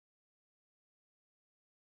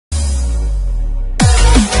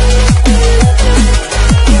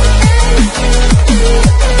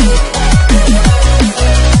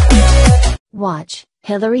Watch,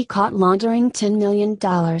 Hillary caught laundering $10 million,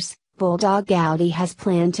 Bulldog Gowdy has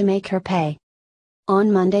planned to make her pay.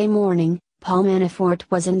 On Monday morning, Paul Manafort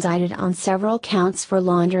was indicted on several counts for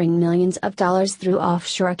laundering millions of dollars through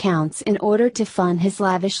offshore accounts in order to fund his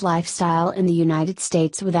lavish lifestyle in the United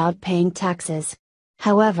States without paying taxes.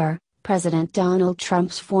 However, President Donald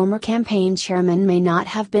Trump's former campaign chairman may not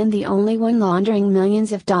have been the only one laundering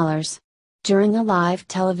millions of dollars. During a live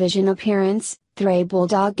television appearance,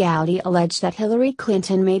 Bulldog Gowdy alleged that Hillary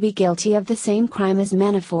Clinton may be guilty of the same crime as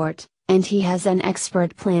Manafort, and he has an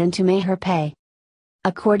expert plan to make her pay.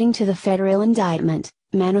 According to the federal indictment,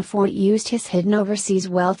 Manafort used his hidden overseas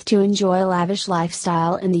wealth to enjoy a lavish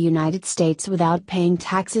lifestyle in the United States without paying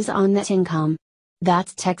taxes on that income.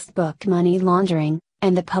 That's textbook money laundering,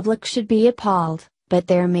 and the public should be appalled, but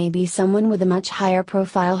there may be someone with a much higher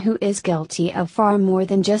profile who is guilty of far more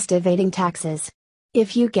than just evading taxes.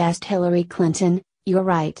 If you guessed Hillary Clinton, you're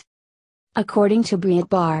right. According to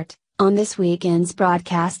Breitbart, on this weekend's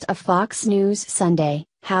broadcast of Fox News Sunday,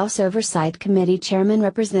 House Oversight Committee Chairman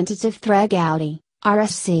Representative Gowdy,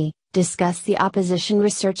 RSC, discussed the opposition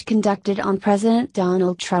research conducted on President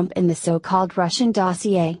Donald Trump in the so-called Russian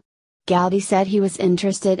dossier. Gowdy said he was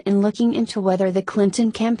interested in looking into whether the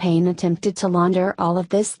Clinton campaign attempted to launder all of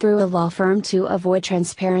this through a law firm to avoid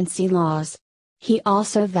transparency laws. He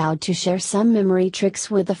also vowed to share some memory tricks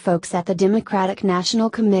with the folks at the Democratic National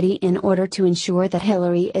Committee in order to ensure that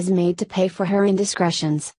Hillary is made to pay for her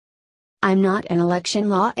indiscretions. I'm not an election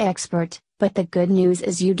law expert, but the good news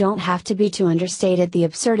is you don't have to be to understate the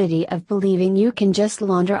absurdity of believing you can just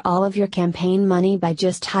launder all of your campaign money by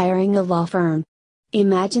just hiring a law firm.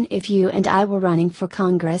 Imagine if you and I were running for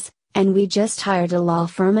Congress, and we just hired a law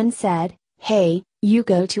firm and said, hey, you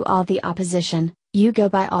go to all the opposition, you go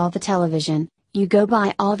buy all the television, you go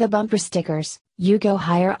buy all the bumper stickers, you go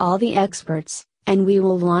hire all the experts, and we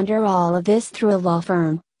will launder all of this through a law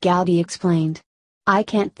firm, Gowdy explained. I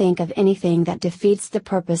can't think of anything that defeats the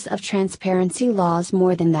purpose of transparency laws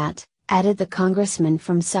more than that, added the congressman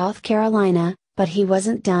from South Carolina, but he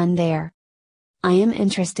wasn't done there. I am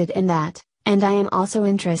interested in that, and I am also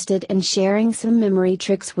interested in sharing some memory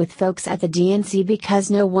tricks with folks at the DNC because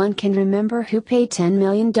no one can remember who paid $10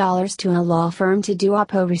 million to a law firm to do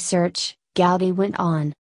oppo research, Gowdy went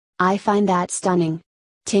on. I find that stunning.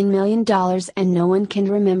 $10 million and no one can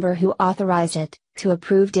remember who authorized it, who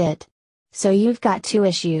approved it. So you've got two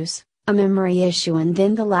issues, a memory issue and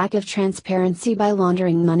then the lack of transparency by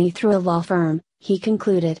laundering money through a law firm, he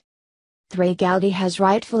concluded. Gowdy has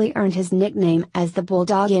rightfully earned his nickname as the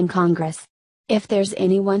Bulldog in Congress. If there's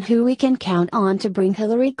anyone who we can count on to bring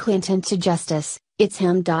Hillary Clinton to justice, it's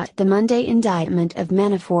him. The Monday indictment of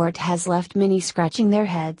Manafort has left many scratching their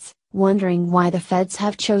heads, wondering why the feds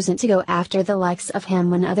have chosen to go after the likes of him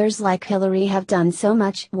when others like Hillary have done so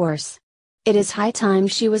much worse. It is high time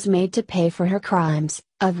she was made to pay for her crimes,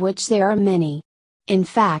 of which there are many. In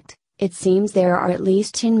fact, it seems there are at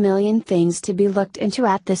least 10 million things to be looked into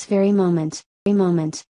at this very moment.